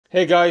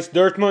Hey guys,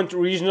 Dortmund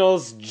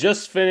regionals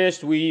just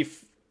finished.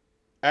 We've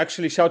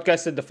actually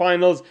shoutcasted the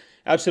finals.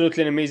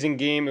 Absolutely an amazing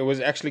game. It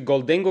was actually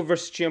𝐂𝐎𝐍𝐄𝐂𝐓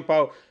versus Chien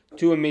Pao.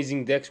 Two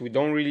amazing decks. We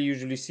don't really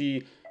usually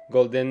see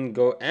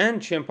𝐂𝐿𝐎𝐍𝐄𝐓 and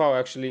Chien Pao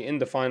actually in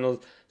the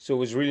finals. So it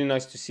was really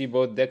nice to see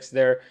both decks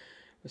there.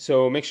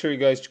 So make sure you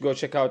guys go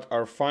check out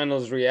our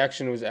finals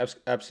reaction. It was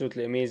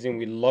absolutely amazing.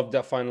 We loved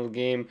that final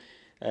game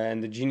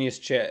and the genius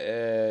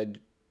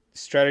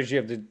strategy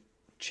of the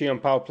Chien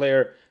Pao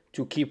player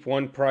to keep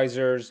one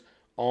prizers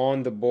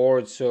on the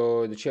board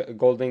so the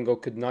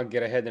𝐂𝐿𝐎𝐍𝐄𝐓 could not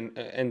get ahead and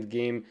end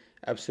game.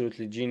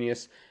 Absolutely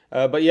genius.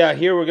 But yeah,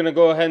 here we're gonna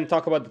go ahead and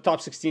talk about the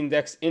top 16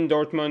 decks in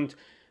Dortmund,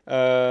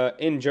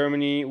 in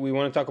Germany. We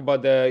want to talk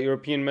about the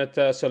European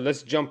meta, so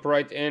let's jump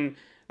right in.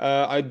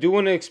 I do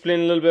want to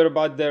explain a little bit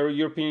about the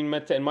European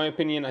meta. In my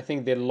opinion, I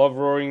think they love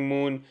Roaring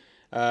Moon.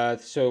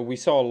 So we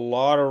saw a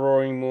lot of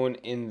Roaring Moon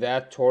in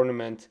that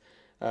tournament.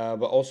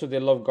 But also they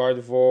love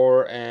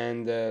Gardevoir,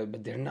 and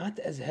but they're not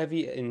as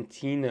heavy in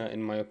Tina,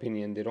 in my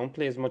opinion. They don't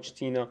play as much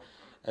Tina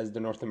as the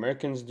North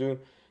Americans do.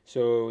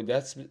 So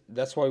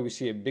that's why we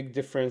see a big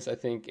difference, I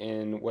think,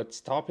 in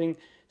what's topping.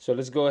 So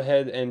let's go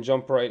ahead and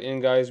jump right in,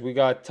 guys. We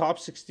got top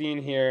 16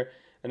 here.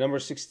 Number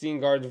 16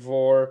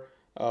 Gardevoir.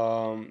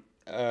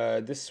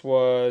 This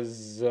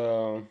was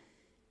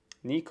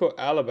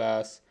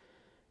𝐂𝐎𝐓,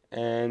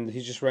 and he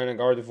just ran a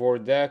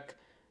Gardevoir deck.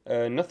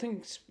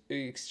 Nothing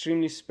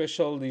extremely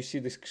special. You see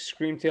the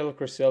Screamtail,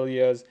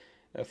 Cresselias,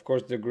 of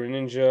course the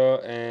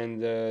Greninja,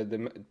 and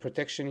the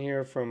protection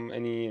here from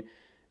any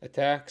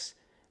attacks.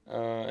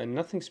 And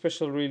nothing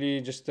special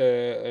really, just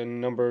a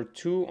number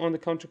 2 on the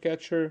counter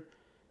catcher,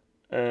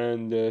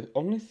 and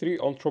only 3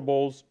 Ultra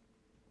Balls.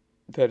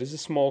 That is a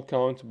small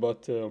count,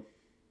 but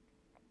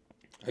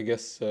I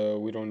guess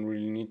we don't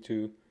really need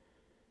to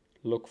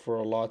look for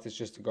a lot. It's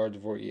just the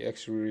Gardevoir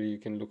EX really you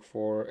can look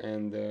for,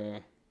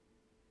 and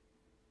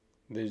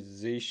there's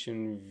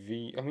𝐿𝐴𝐴𝐿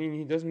V. I mean,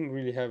 he doesn't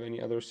really have any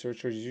other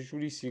searchers. You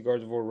usually see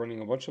Gardevoir running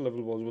a bunch of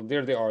level balls. Well,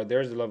 there they are.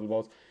 There's the level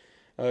balls.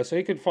 So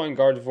he could find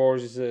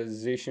Gardevoir's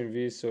𝐿𝐴𝐴𝐿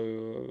V.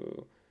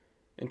 So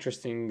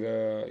interesting.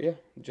 Yeah,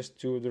 just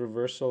 2 of the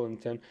reversal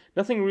and 10.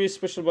 Nothing really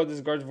special about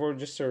this Gardevoir.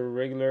 Just a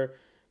regular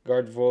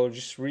Gardevoir.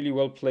 Just really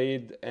well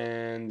played,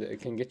 and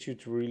it can get you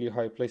to really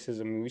high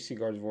places. I mean, we see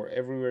Gardevoir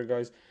everywhere,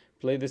 guys.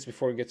 Play this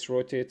before it gets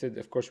rotated.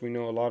 Of course, we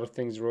know a lot of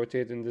things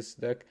rotate in this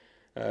deck.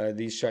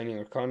 These Shining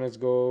Arcanas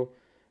go.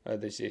 The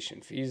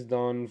𝐿𝐴𝐴𝐿 V is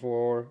done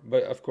for.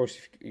 But of course,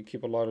 you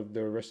keep a lot of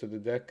the rest of the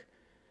deck.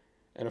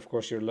 And of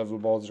course, your level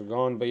balls are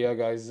gone. But yeah,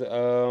 guys,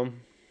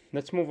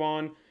 let's move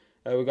on.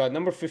 We got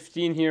number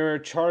 15 here,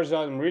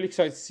 Charizard. I'm really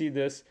excited to see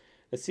this.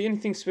 Let's see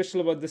anything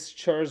special about this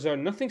Charizard.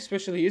 Nothing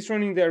special. He is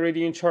running the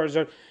Iridian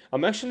Charizard.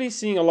 I'm actually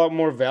seeing a lot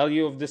more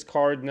value of this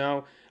card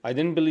now. I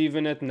didn't believe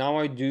in it. Now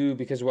I do,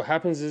 because what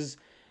happens is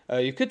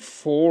you could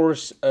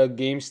force a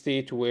game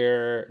state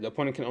where the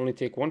opponent can only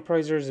take 1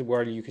 prizers,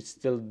 where you could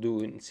still do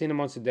insane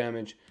amounts of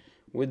damage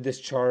with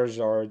this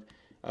Charizard.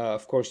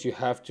 Of course, you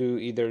have to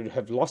either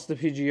have lost the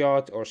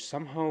Pidgeot or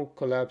somehow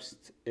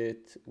collapsed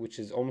it, which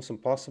is almost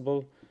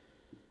impossible.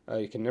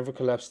 You can never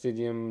collapse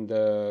Stadium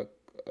the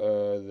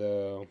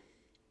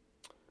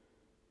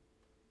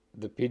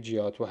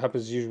Pidgeot. What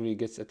happens usually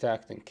gets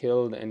attacked and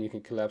killed, and you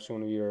can collapse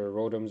one of your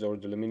Rotoms or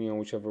the Luminion,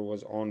 whichever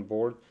was on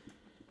board.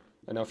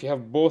 And now if you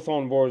have both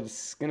on board,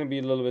 it's going to be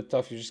a little bit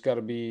tough. You just got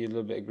to be a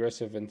little bit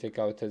aggressive and take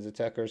out his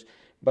attackers.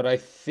 But I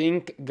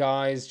think,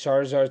 guys,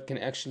 Charizard can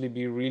actually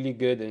be really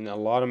good in a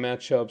lot of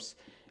matchups.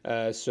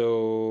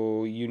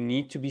 So you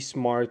need to be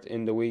smart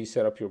in the way you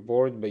set up your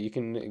board, but you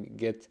can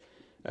get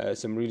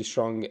some really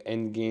strong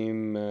end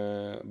game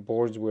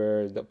boards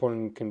where the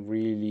opponent can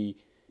really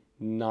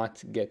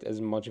not get as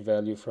much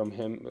value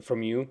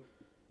from you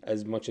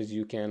as much as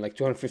you can. Like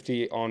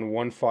 250 on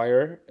 1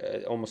 fire,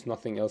 almost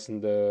nothing else in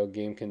the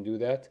game can do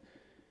that.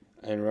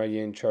 And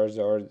Radiant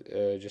Charizard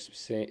just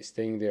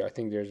staying there, I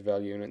think there's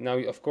value in it. Now,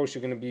 of course,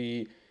 you're going to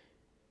be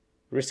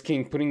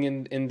risking putting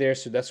in there,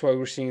 so that's why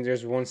we're seeing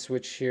there's 1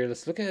 switch here.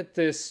 Let's look at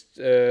this.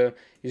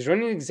 He's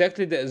running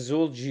exactly the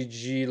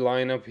𝐿𝐴𝐴𝐿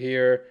lineup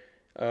here.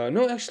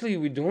 No, actually,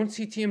 we don't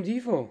see TM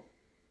Devo.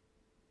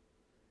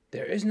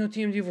 There is no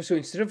TM Devo, so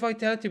instead of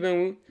Vitality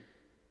Band,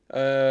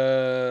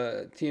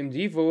 TM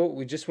Devo,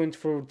 we just went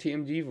for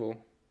TM Devo.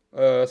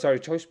 Sorry,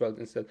 Choice Belt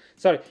instead.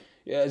 Sorry,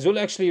 Zul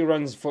actually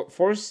runs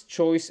Force,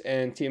 Choice,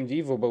 and TM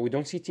Devo, but we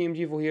don't see TM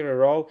Devo here at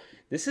all.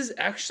 This is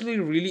actually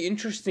really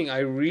interesting. I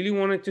really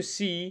wanted to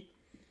see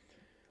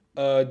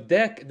a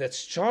deck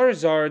that's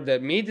Charizard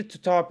that made it to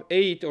top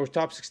 8 or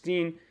top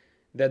 16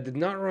 that did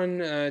not run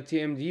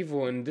TM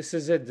Devo, and this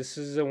is it. This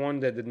is the one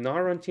that did not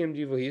run TM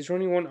Devo. He's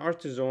running 1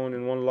 Artazon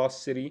and 1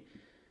 Lost City.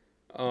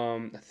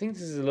 I think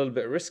this is a little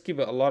bit risky,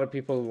 but a lot of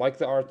people like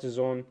the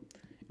Artazon.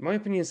 In my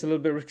opinion, it's a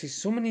little bit risky.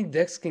 So many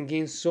decks can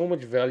gain so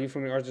much value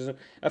from your Artazon.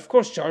 Of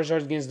course,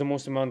 Charizard gains the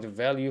most amount of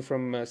value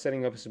from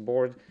setting up his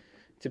board,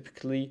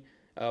 typically.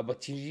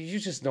 But you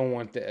just don't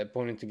want the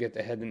opponent to get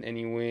ahead in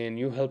any way, and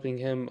you helping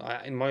him.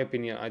 In my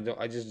opinion,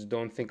 I just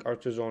don't think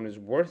Artazon is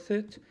worth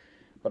it.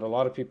 But a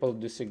lot of people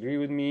disagree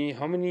with me.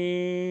 How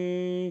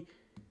many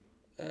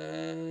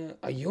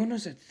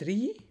Ionos at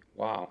 3?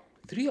 Wow.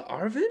 3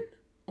 Arven?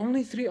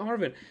 Only 3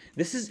 Arven.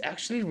 This is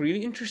actually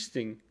really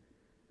interesting.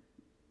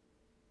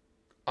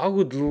 I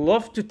would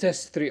love to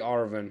test 3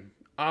 Arven.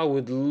 I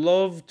would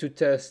love to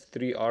test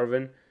 3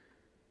 Arven.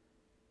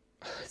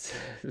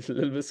 It's a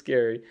little bit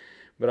scary,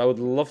 but I would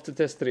love to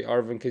test 3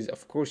 Arven because,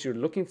 of course, you're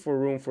looking for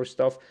room for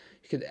stuff.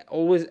 You could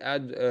always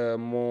add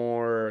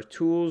more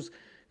tools.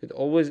 You could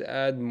always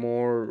add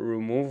more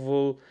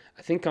removal.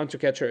 I think Counter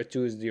Catcher at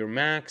 2 is your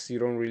max. You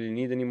don't really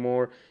need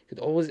anymore. You could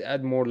always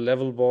add more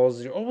level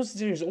balls.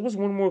 There's always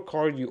one more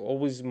card you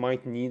always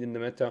might need in the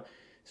meta.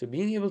 So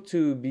being able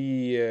to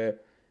be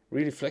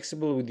really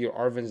flexible with your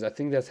Arvens, I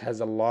think that has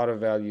a lot of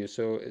value.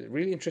 So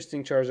really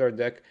interesting Charizard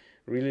deck.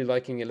 Really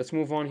liking it. Let's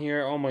move on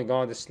here. Oh my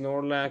god, the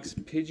Snorlax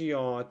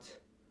Pidgeot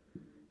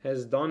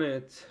has done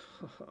it.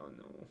 Oh,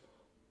 no.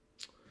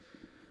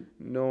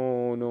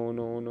 No, no,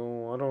 no,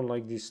 no. I don't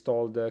like these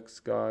stall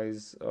decks,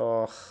 guys.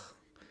 Ugh.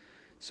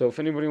 So if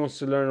anybody wants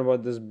to learn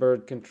about this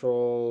bird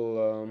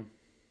control,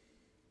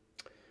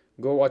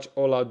 go watch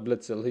All Out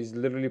Blitzel. He's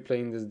literally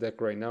playing this deck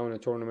right now in a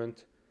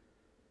tournament.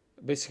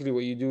 Basically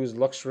what you do is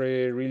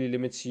Luxray really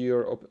limits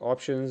your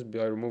options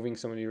by removing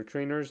some of your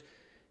trainers.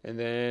 And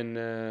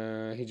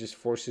then he just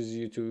forces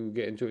you to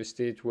get into a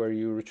state where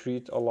you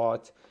retreat a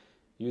lot,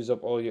 use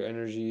up all your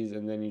energies,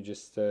 and then you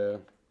just...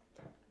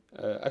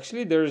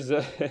 actually, there's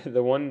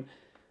the one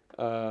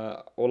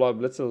Ola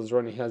Blitzel is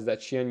running has that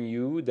Chien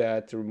Yu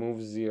that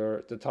removes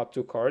the top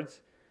 2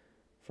 cards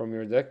from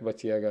your deck.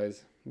 But yeah,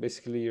 guys,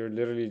 basically you're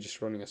literally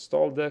just running a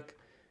stall deck.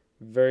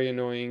 Very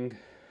annoying.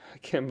 I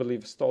can't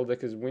believe a stall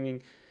deck is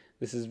winning.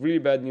 This is really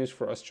bad news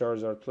for us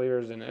Charizard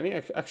players and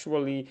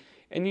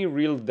any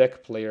real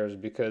deck players,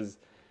 because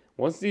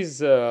once these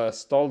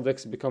stall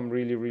decks become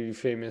really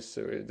famous,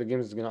 the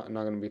game is not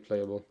going to be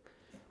playable.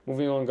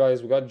 Moving on,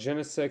 guys, we got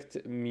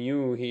Genesect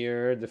Mew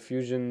here, the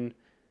fusion,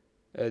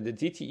 the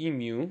DTE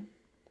Mew.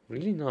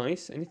 Really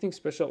nice. Anything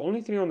special?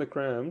 Only 3 on the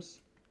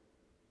crams.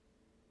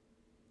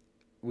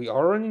 We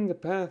are running the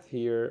path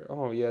here.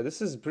 Oh yeah,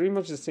 this is pretty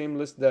much the same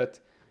list that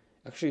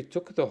actually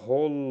took the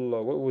whole,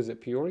 what was it,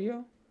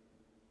 Peoria?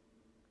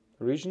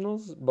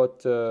 Regionals,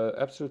 but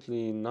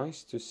absolutely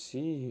nice to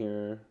see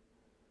here.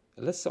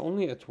 Let's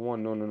only at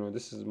 1. No,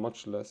 this is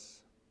much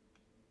less.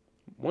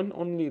 1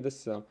 only.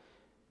 This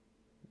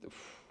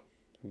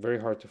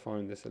very hard to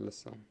find this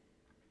Alyssa.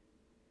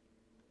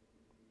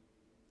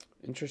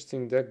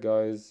 Interesting deck,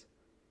 guys.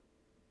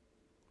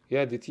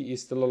 Yeah, DT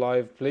is still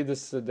alive. Play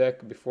this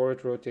deck before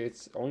it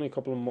rotates. Only a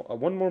couple more,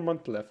 1 more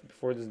month left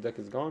before this deck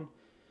is gone.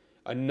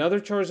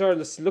 Another Charizard.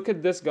 Let's look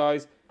at this,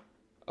 guys.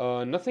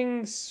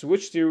 Nothing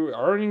switched. You're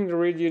earning the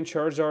Radiant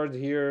Charizard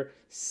here.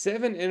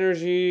 7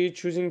 energy,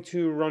 choosing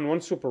to run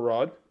 1 Super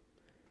Rod.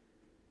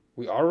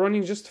 We are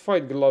running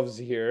Justified Gloves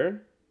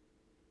here.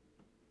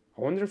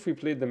 I wonder if we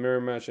played the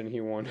mirror match and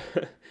he won.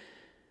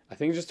 I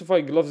think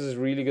Justified Gloves is a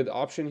really good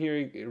option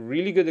here.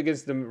 Really good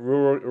against the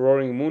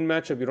Roaring Moon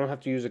matchup. You don't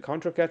have to use a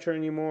Counter Catcher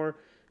anymore.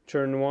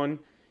 Turn 1.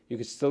 You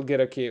could still get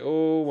a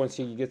KO once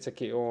he gets a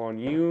KO on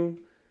you.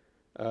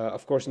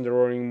 Of course, in the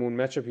Roaring Moon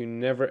matchup, you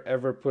never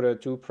ever put a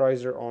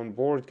 2-prizer on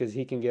board because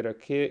he can get a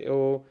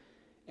KO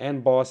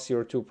and boss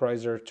your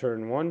 2-prizer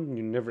turn 1.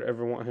 You never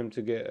ever want him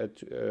to get a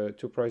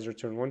 2-prizer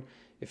turn 1.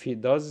 If he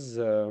does,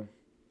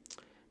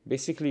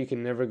 basically you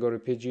can never go to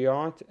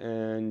Pidgeot,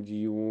 and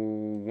you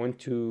want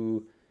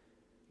to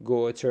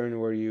go a turn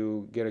where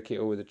you get a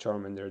KO with a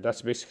Charmander.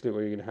 That's basically what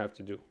you're going to have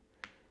to do.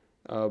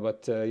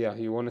 But yeah,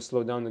 you want to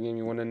slow down the game.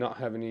 You want to not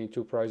have any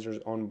 2-prizers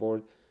on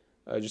board.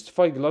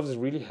 Justified Gloves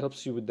really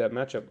helps you with that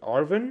matchup.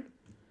 Arven,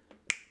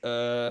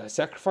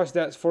 sacrifice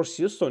that for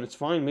Sealstone. It's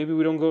fine. Maybe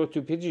we don't go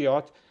to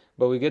Pidgeot,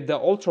 but we get the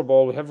Ultra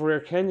Ball. We have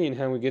Rare Candy in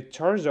hand. We get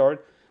Charizard.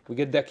 We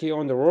get that KO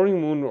on the Roaring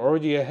Moon. We're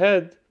already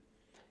ahead.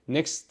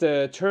 Next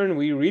turn,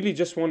 we really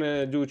just want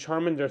to do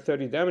Charmander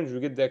 30 damage. We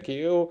get that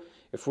KO.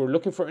 If we're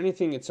looking for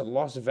anything, it's a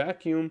Lost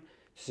Vacuum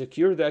to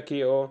secure that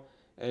KO,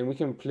 and we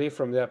can play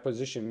from that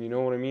position. You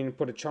know what I mean?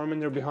 Put a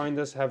Charmander behind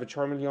us, have a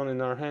Charmeleon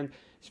in our hand.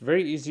 It's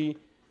very easy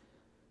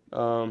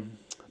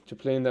to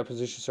play in that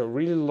position. So I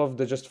really love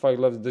the Justified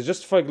Gloves. The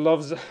Justified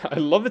Gloves, I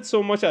love it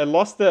so much. I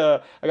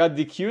got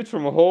DQ'd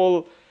from a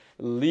whole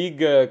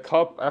league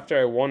cup after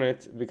I won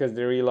it because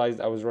they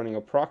realized I was running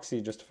a proxy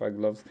Justified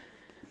Gloves.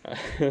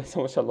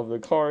 So much I love the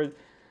card.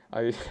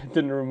 I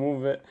didn't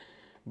remove it,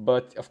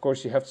 but of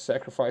course you have to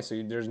sacrifice.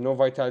 So there's no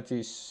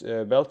Vitality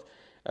belt.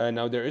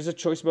 Now there is a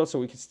choice belt, so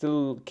we can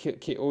still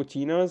KO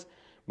Tina's,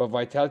 but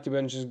Vitality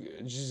belt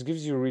just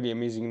gives you really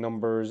amazing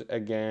numbers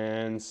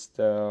against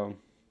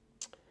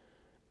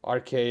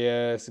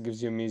RKS,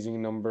 gives you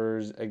amazing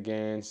numbers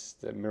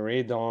against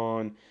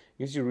Miraidon,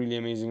 gives you really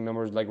amazing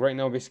numbers. Like right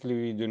now, basically,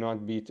 we do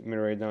not beat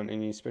Miraidon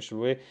any special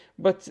way,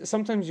 but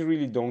sometimes you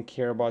really don't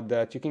care about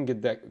that. You can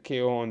get that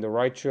KO on the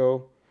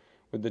Raichu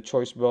with the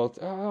choice belt.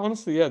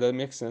 Honestly, yeah, that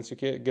makes sense. You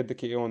can get the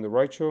KO on the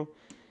Raichu,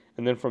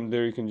 and then from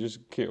there you can just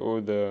KO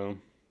the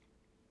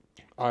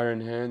Iron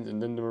Hand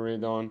and then the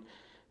Miraidon.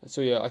 So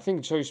yeah, I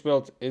think choice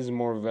belt is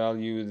more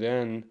value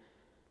than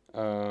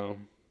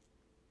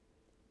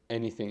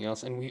anything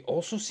else. And we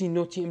also see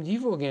no TM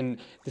Devo again.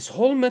 This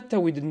whole meta,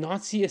 we did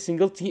not see a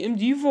single TM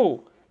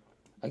Devo.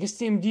 I guess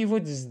TM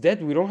Devo is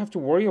dead. We don't have to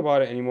worry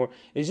about it anymore.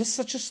 It's just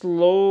such a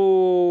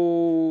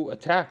slow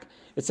attack.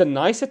 It's a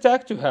nice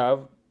attack to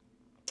have.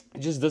 It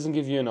just doesn't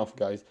give you enough,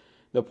 guys.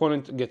 The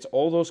opponent gets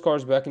all those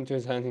cards back into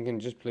his hand and can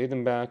just play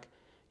them back.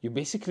 You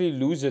basically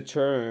lose a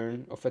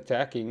turn of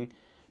attacking,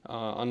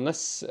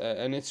 unless,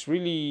 and it's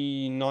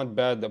really not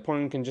bad. The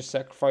opponent can just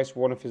sacrifice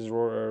one of his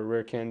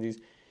rare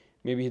candies.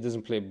 Maybe he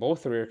doesn't play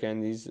both rare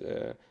candies,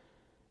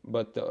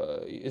 but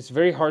it's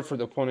very hard for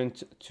the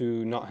opponent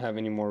to not have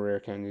any more rare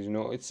candies. You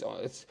know,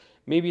 it's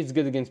maybe it's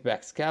good against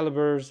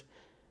Baxcaliburs,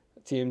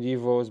 TM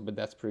Devos, but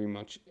that's pretty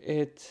much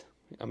it.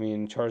 I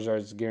mean, Charizard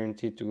is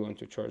guaranteed to go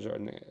into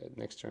Charizard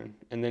next turn,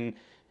 and then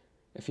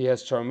if he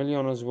has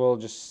Charmeleon as well,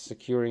 just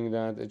securing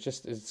that,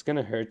 it's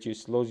gonna hurt you,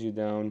 slows you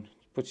down,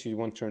 puts you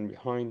one turn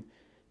behind.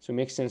 So it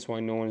makes sense why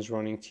no one's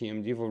running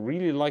TM Devo.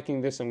 Really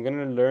liking this. I'm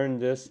gonna learn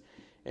this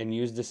and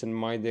use this in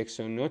my deck.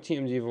 So no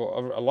TM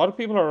Devo. A lot of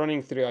people are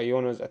running 3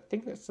 Ionos. I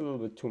think that's a little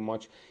bit too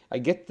much. I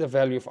get the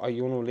value of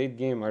Iono late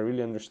game. I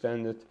really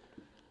understand it,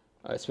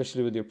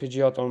 especially with your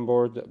Pidgeot on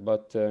board.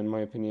 But in my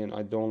opinion,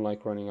 I don't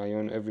like running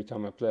Iono. Every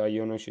time I play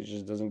Iono, she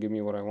just doesn't give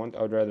me what I want.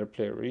 I'd rather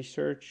play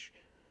Research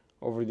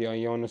over the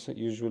Ionos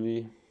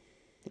usually.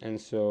 And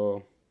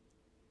so,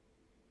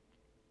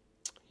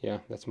 yeah,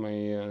 that's my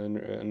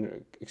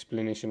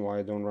explanation why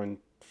I don't run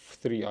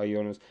 3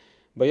 Ionos.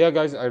 But yeah,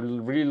 guys, I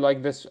really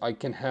like this. I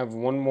can have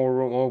one more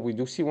room. Oh, we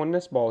do see one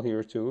Nest Ball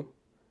here too.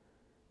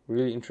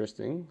 Really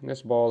interesting.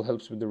 Nest Ball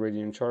helps with the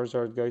Radiant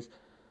Charizard, guys.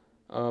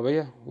 But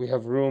yeah, we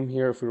have room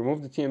here. If we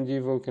remove the TM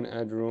Devo, we can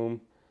add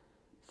room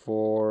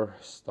for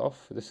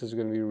stuff. This is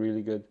going to be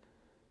really good.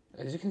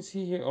 As you can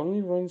see here,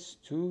 only runs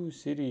 2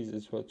 cities.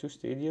 It's what, 2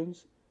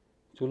 stadiums?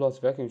 2 lots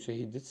vacuum. So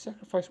he did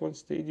sacrifice 1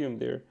 stadium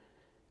there.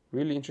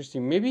 Really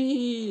interesting.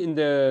 Maybe in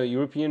the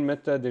European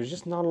meta, there's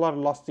just not a lot of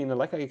Lostina.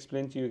 Like I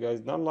explained to you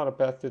guys, not a lot of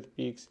Path to the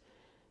Peaks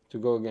to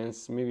go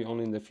against. Maybe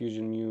only in the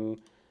Fusion Mew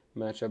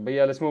matchup. But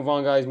yeah, let's move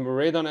on, guys.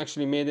 Maraudon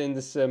actually made it in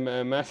this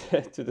match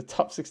to the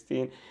top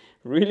 16.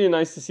 Really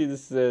nice to see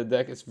this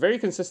deck. It's very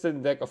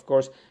consistent deck, of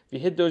course. If you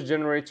hit those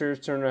generators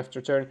turn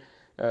after turn,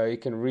 you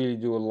can really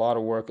do a lot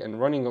of work. And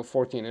running of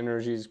 14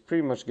 energies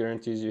pretty much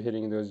guarantees you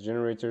hitting those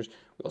generators.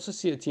 We also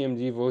see a TM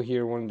Devo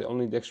here, one of the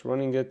only decks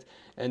running it.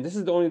 And this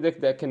is the only deck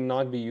that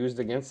cannot be used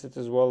against it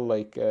as well.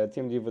 Like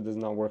TM Devo does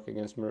not work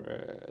against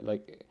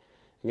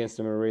against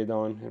the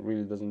Maraudon. It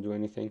really doesn't do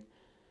anything.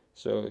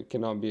 So it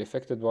cannot be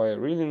affected by it.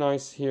 Really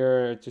nice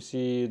here to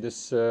see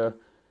this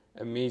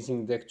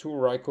amazing deck. 2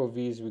 Raikou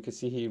Vs. We can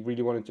see he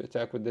really wanted to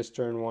attack with this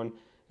turn 1.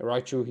 A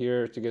Raichu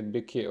here to get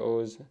big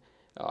KOs.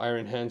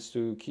 Iron Hands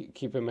to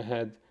keep him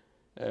ahead.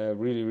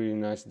 Really, really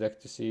nice deck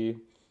to see.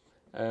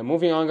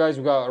 Moving on, guys,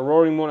 we got a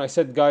Roaring Moon. I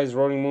said, guys,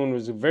 Roaring Moon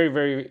was very,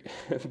 very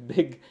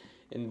big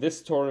in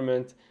this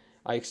tournament.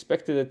 I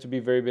expected it to be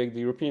very big. The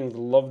Europeans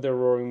love their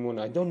Roaring Moon.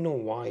 I don't know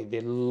why.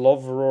 They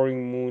love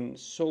Roaring Moon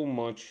so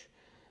much.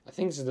 I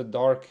think it's the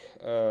Dark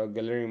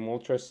Galarian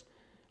Moltres.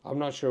 I'm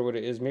not sure what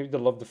it is. Maybe they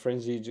love the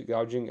Frenzy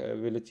Gouging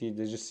ability.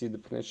 They just see the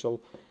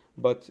potential.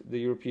 But the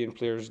European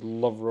players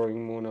love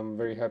Roaring Moon. I'm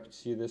very happy to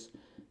see this.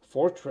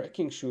 4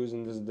 Trekking Shoes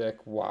in this deck.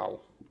 Wow.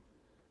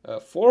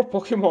 4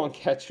 Pokemon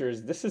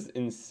Catchers. This is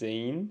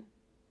insane.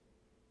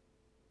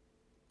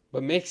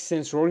 But makes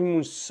sense. Roaring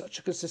Moon is such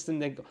a consistent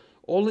deck.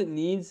 All it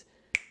needs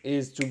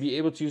is to be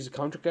able to use a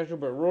counter catcher.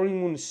 But Roaring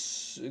Moon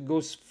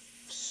goes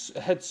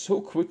ahead so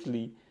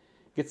quickly.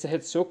 Gets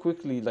ahead so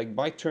quickly. Like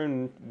by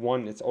turn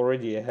 1, it's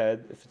already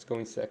ahead if it's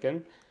going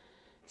second.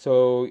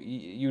 So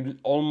you'd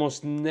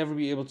almost never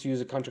be able to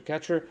use a counter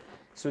catcher.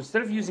 So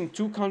instead of using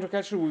 2 counter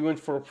catchers, we went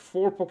for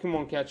 4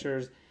 Pokemon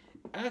catchers.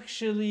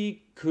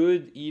 Actually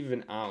could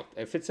even out.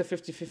 If it's a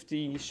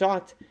 50-50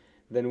 shot,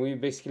 then we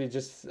basically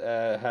just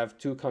have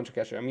 2 counter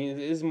catchers. I mean, it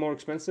is more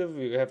expensive.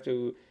 We have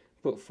to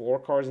put 4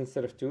 cards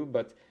instead of 2,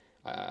 but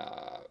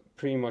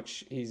pretty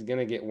much he's going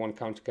to get 1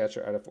 counter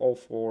catcher out of all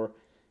 4,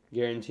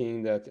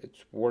 guaranteeing that it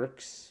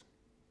works.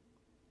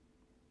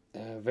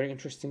 Very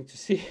interesting to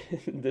see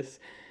this.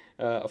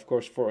 Of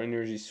course, 4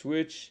 energy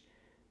switch.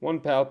 1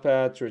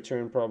 Palpat to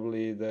return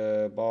probably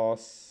the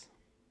boss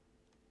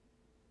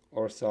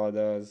or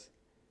Sawdust,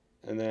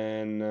 and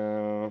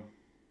then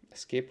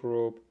Escape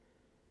Rope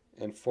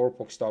and 4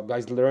 Pokestop.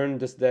 Guys, learn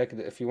this deck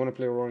if you want to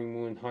play Roaring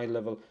Moon high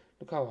level.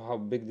 Look how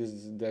big this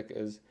deck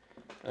is.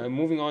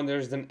 Moving on,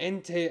 there's an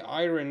Entei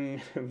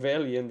Iron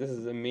Valiant. This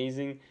is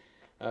amazing.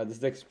 This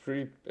deck's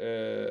pretty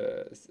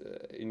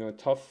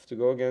tough to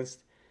go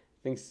against. I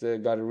think it's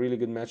got a really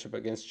good matchup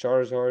against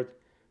Charizard.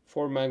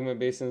 4 Magma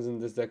Basins in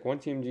this deck, 1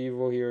 Team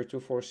Devo here, 2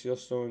 Force Seal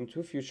Stone,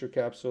 2 Future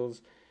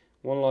Capsules,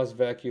 1 Lost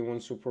Vacuum, 1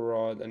 Super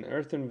Rod, an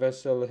Earthen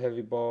Vessel, a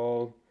Heavy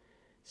Ball,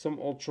 some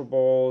Ultra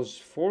Balls,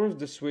 4 of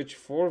the Switch,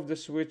 4 of the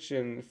Switch,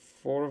 and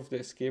 4 of the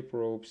Escape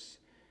Ropes.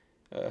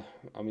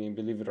 I mean,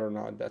 believe it or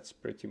not, that's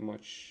pretty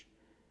much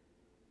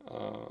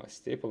a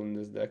staple in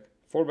this deck.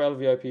 4 Battle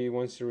VIP,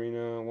 1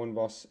 Serena, 1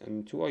 Boss,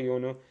 and 2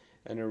 Iono,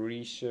 and a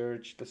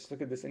Research. Let's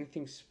look at this.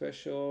 Anything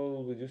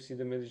special? We do see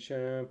the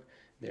Medicham.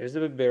 There's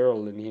a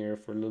barrel in here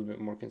for a little bit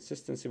more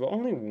consistency, but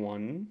only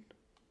one.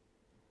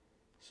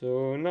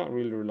 So not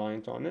really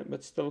reliant on it,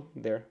 but still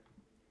there.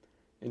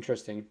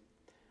 Interesting.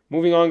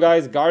 Moving on,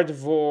 guys.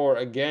 Gardevoir.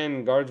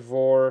 Again,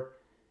 Gardevoir.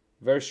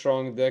 Very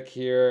strong deck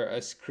here. A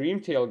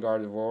Screamtail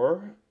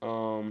Gardevoir.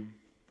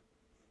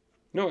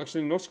 No,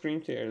 actually no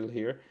Screamtail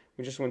here.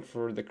 We just went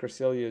for the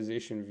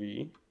Crystallization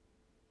V.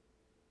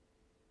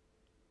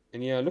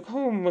 And yeah, look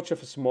how much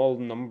of a small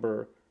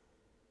number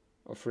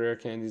of rare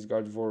candies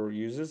Gardevoir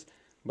uses.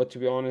 But to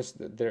be honest,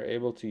 they're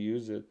able to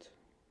use it.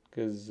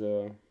 Because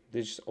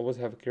they just always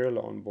have a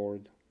Kirilla on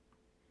board.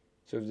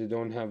 So if they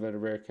don't have a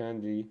rare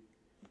candy,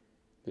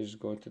 they just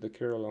go into the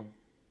Kirilla.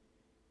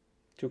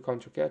 2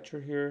 Contra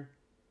Catcher here.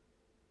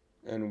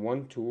 And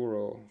 1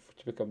 Turo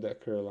to pick up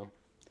that Kirilla.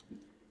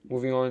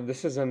 Moving on,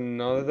 this is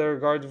another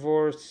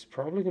Gardevoir. It's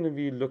probably going to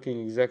be looking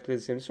exactly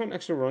the same. This one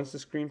actually runs the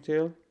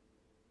Screamtail.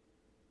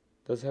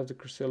 Does have the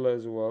Crescilla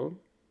as well.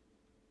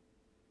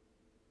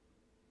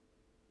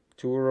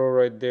 Turo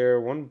right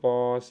there. 1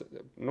 Boss.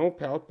 No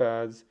Pal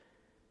Pads.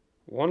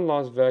 1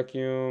 Lost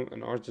Vacuum.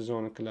 An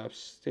Artisan, a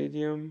Collapsed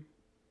Stadium.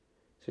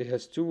 So he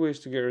has 2 ways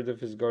to get rid of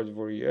his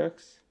Gardevoir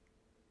EX.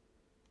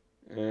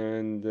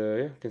 And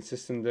yeah,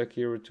 consistent deck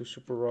here with 2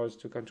 Super Rods,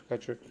 2 Contra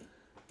Catcher.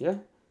 Yeah.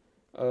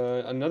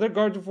 Another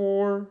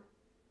Gardevoir,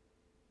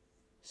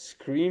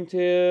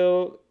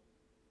 Screamtail,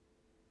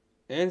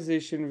 and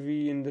Zacian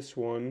V in this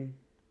one.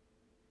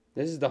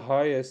 This is the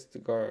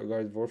highest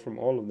Gardevoir from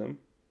all of them.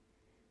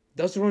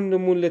 Does run the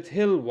Moonlit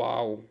Hill,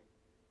 wow.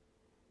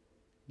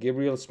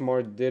 Gabriel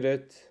Smart did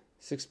it,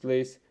 6th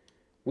place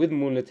with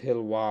Moonlit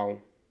Hill, wow.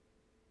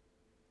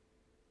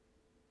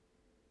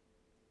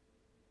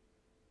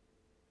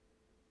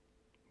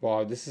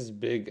 Wow, this is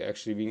big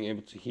actually, being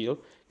able to heal.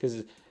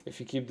 Because if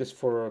you keep this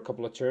for a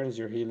couple of turns,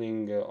 you're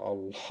healing a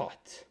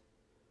lot.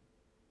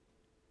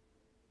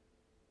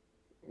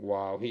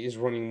 Wow, he is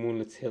running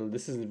Moonlit Hill.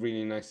 This is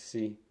really nice to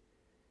see.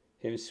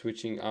 Him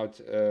switching out.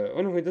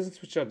 Oh no, he doesn't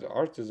switch out the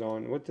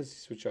Artisan. What does he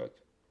switch out?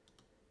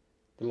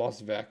 The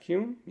Lost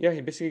Vacuum? Yeah, he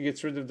basically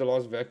gets rid of the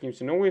Lost Vacuum.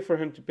 So no way for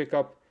him to pick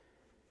up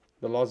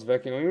the Lost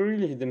Vacuum. I mean,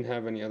 really, he didn't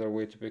have any other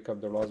way to pick up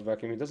the Lost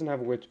Vacuum. He doesn't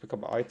have a way to pick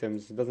up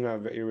items. He doesn't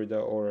have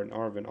Irida or an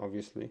Arven,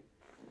 obviously.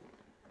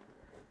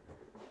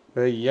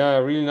 But yeah,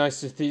 really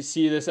nice to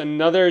see this.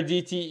 Another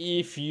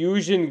DTE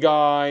Fusion,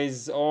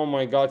 guys. Oh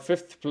my god,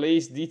 5th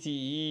place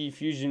DTE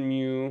Fusion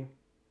Mew.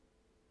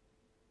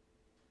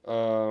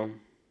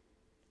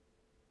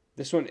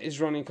 This one is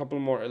running a couple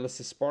more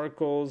Illicit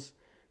Sparkles.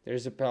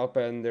 There's a Palpa,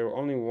 and there are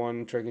only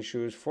 1 Trekking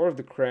Shoes, 4 of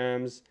the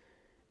Crams,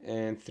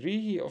 and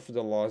 3 of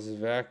the Lost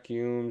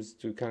Vacuums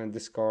to kind of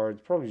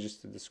discard. Probably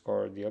just to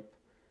discard, yep.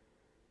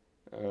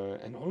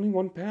 And only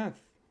 1 Path.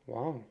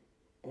 Wow.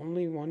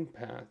 Only 1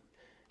 Path.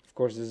 Of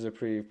course, this is a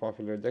pretty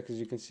popular deck. As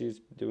you can see, it's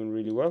doing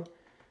really well.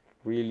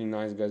 Really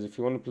nice, guys. If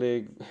you want to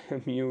play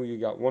Mew, you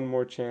got 1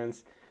 more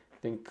chance. I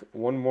think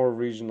 1 more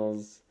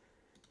regionals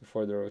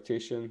before the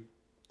rotation.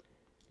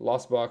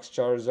 Lost Box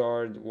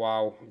Charizard.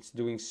 Wow, it's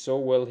doing so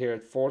well here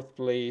at 4th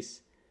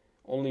place.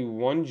 Only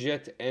 1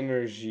 Jet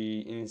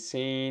Energy.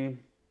 Insane.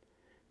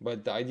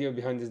 But the idea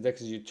behind this deck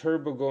is you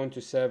turbo go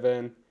into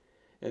 7.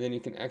 And then you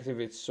can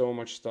activate so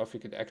much stuff. You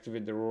could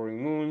activate the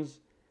Roaring Moons.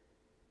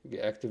 You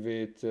can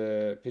activate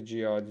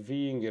Pidgeot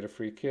V and get a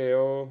free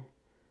KO.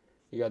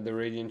 You got the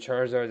Radiant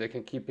Charizard that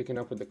can keep picking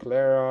up with the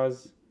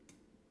Claras.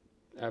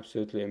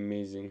 Absolutely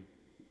amazing.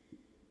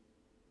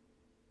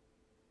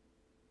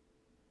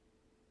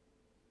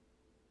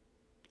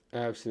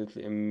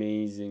 Absolutely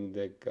amazing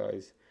deck,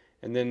 guys.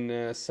 And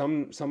then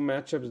some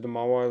matchups the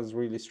Mawile is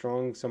really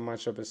strong, some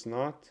matchup is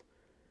not.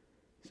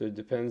 So it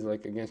depends.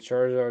 Like against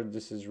Charizard,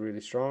 this is really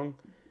strong.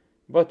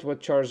 But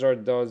what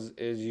Charizard does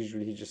is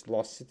usually he just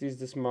lost cities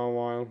this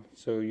Mawile.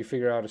 So you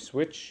figure out a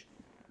switch.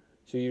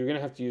 So you're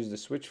gonna have to use the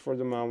switch for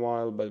the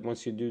Mawile, but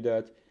once you do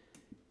that,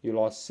 you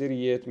lost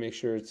city it. Make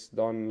sure it's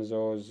done.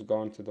 Zo's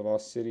gone to the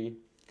lost city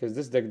because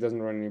this deck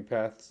doesn't run any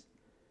paths.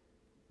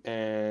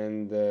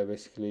 And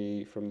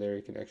basically from there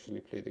you can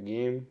actually play the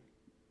game.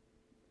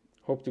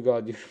 Hope to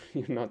God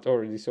you're not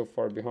already so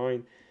far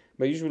behind,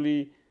 but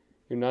usually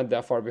you're not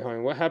that far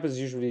behind. What happens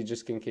usually you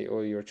just can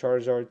KO your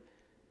Charizard,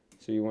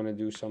 so you want to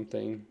do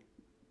something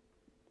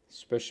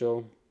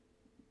special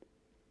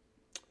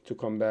to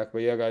come back.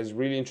 But yeah, guys,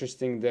 really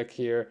interesting deck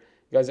here,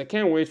 guys. I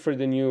can't wait for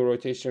the new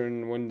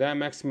rotation when that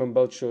maximum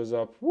belt shows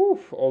up. Woo,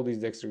 all these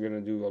decks are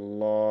gonna do a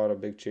lot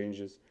of big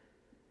changes.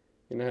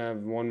 Gonna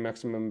have 1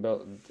 maximum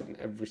belt in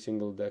every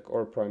single deck,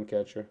 or prime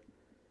catcher.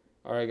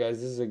 Alright, guys,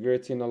 this is a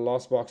Giratina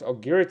Lost Box. Oh,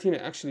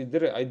 Giratina actually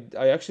did it.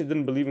 I actually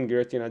didn't believe in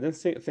Giratina. I didn't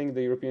think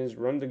the Europeans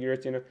run the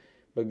Giratina,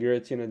 but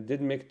Giratina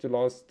did make it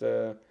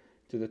to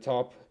the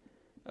top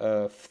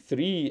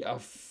 3. A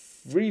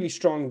really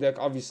strong deck.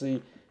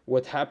 Obviously,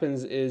 what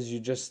happens is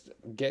you just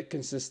get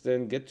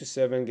consistent, get to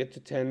 7, get to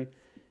 10,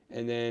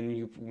 and then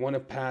you want to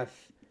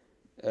path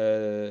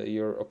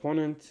your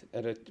opponent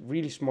at a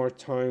really smart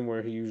time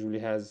where he usually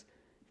has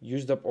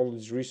used up all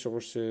his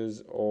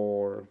resources,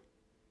 or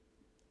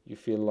you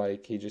feel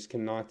like he just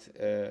cannot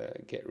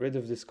get rid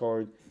of this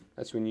card.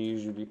 That's when you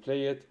usually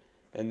play it,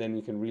 and then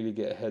you can really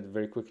get ahead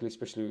very quickly,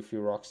 especially if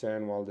you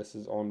Roxanne while this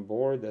is on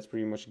board. That's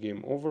pretty much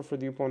game over for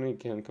the opponent. You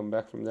can't come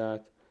back from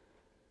that.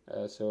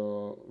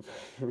 So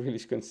really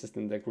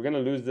consistent deck. We're gonna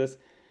lose this,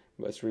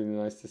 but it's really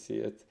nice to see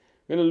it.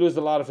 We're gonna lose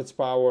a lot of its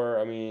power.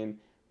 I mean,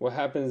 what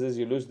happens is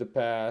you lose the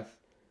path,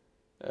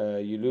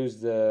 you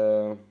lose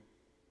the.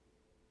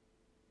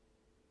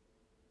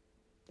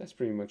 That's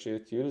pretty much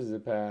it. You lose the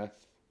path.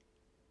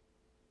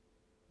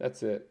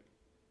 That's it.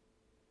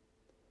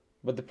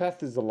 But the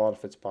path is a lot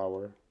of its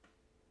power.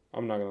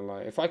 I'm not gonna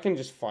lie. If I can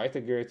just fight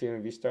a Giratina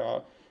and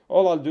V-Star,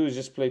 all I'll do is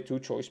just play 2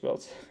 choice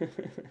belts.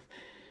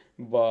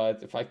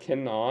 But if I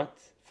cannot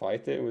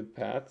fight it with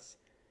paths,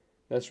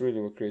 that's really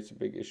what creates a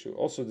big issue.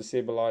 Also, the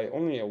Sableye,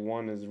 only a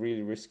 1 is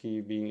really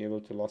risky. Being able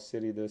to Lost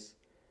City this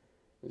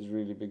is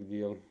really big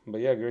deal.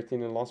 But yeah,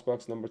 Giratina Lost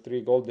Box number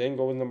 3.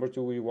 Gholdengo was number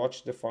 2. We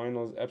watched the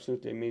finals.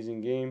 Absolutely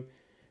amazing game.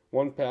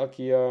 1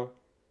 Palkia.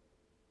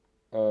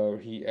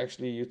 He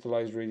actually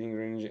utilized Radiant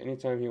Range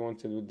anytime he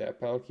wanted with that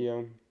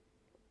Palkia.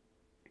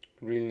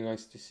 Really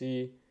nice to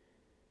see.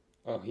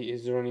 He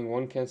is running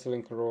 1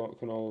 canceling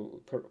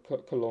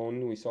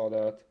Cologne. We saw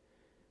that.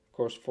 Of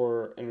course,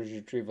 4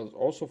 energy retrievals,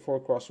 also 4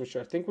 cross switcher.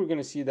 I think we're going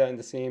to see that in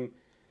the same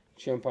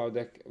Chien Pao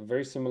deck.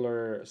 Very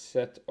similar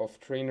set of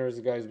trainers,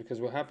 guys, because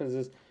what happens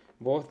is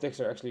both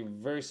decks are actually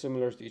very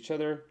similar to each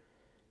other.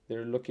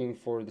 They're looking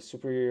for the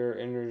superior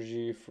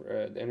energy,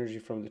 the energy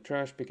from the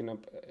trash, picking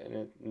up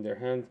in their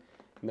hand.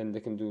 And then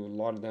they can do a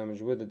lot of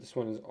damage with it. This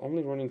one is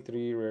only running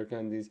 3 rare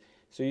candies.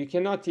 So you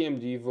cannot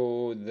TM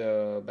Devo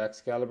the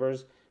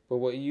Baxcaliburs. But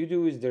what you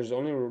do is there's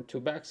only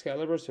 2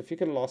 Baxcaliburs. So if you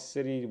can Lost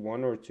City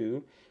 1 or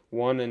 2,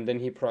 one and then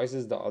he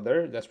prizes the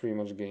other, that's pretty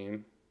much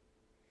game.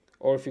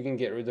 Or if you can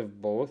get rid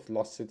of both,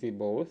 Lost City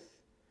both,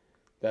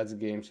 that's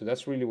game. So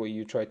that's really what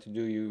you try to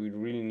do. You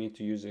really need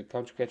to use a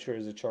Counter Catcher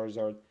as a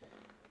Charizard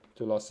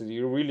to Lost City.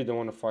 You really don't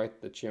want to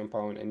fight the Chien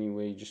Pao in any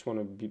way. You just want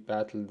to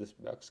battle this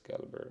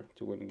Baxcalibur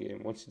to win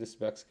game. Once this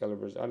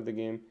Baxcalibur is out of the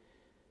game,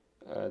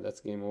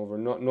 that's game over.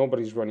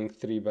 Nobody's running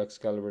 3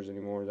 Baxcaliburs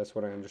anymore. That's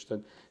what I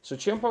understood. So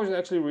Chien Pao is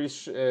actually a really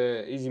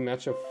easy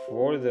matchup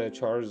for the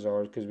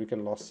Charizard because we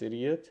can Lost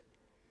City it.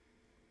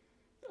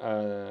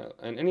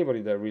 And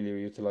anybody that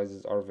really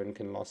utilizes Arven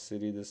can Lost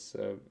City this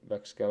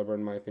Baxcalibur,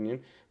 in my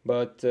opinion.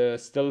 But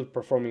still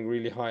performing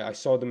really high. I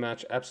saw the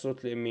match,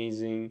 absolutely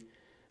amazing.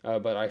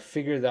 But I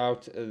figured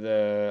out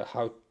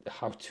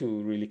how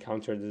to really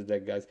counter this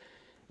deck, guys.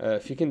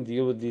 If you can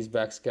deal with these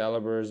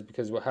Baxcaliburs,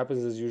 because what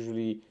happens is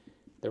usually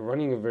they're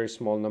running a very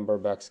small number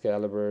of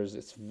Baxcaliburs.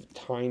 It's a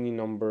tiny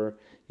number.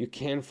 You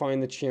can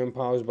find the Chien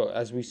Paos, but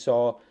as we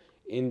saw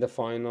in the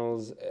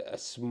finals, a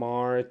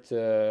smart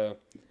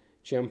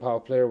Chien Pao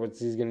player, what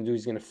he's going to do,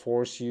 he's going to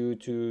force you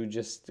to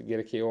just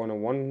get a KO on a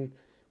 1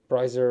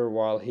 prizer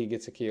while he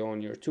gets a KO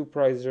on your 2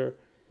 prizer.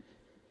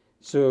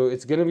 So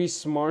it's going to be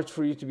smart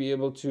for you to be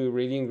able to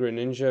Radiant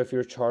Greninja if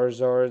you're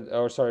Charizard,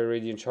 or sorry,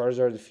 Radiant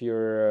Charizard if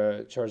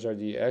you're Charizard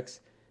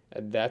EX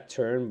at that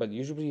turn. But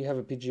usually you have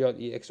a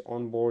Pidgeot EX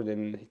on board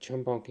and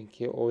Chien Pao can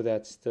KO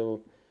that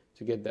still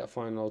to get that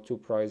final 2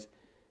 prize.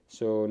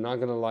 So not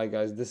going to lie,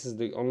 guys, this is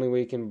the only way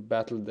you can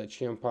battle the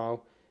Chien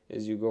Pao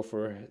is you go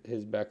for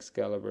his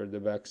Baxcalibur, the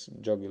Bax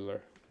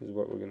Jugular is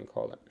what we're going to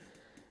call it.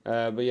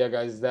 But yeah,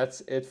 guys,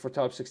 that's it for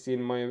top 16.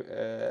 In my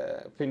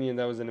opinion,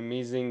 that was an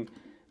amazing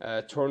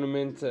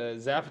tournament.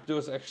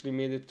 Zapdos actually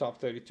made it top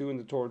 32 in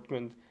the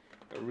Dortmund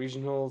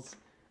regionals.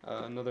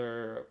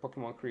 Another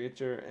Pokemon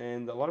creator,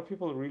 and a lot of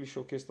people really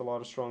showcased a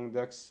lot of strong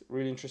decks.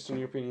 Really interested in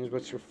your opinions.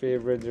 What's your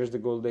favorite? There's the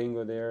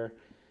Gholdengo there,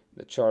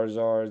 the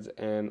Charizards,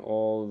 and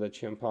all the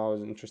Chien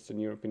Paos. Interested in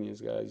your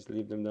opinions, guys.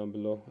 Leave them down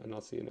below, and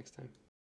I'll see you next time.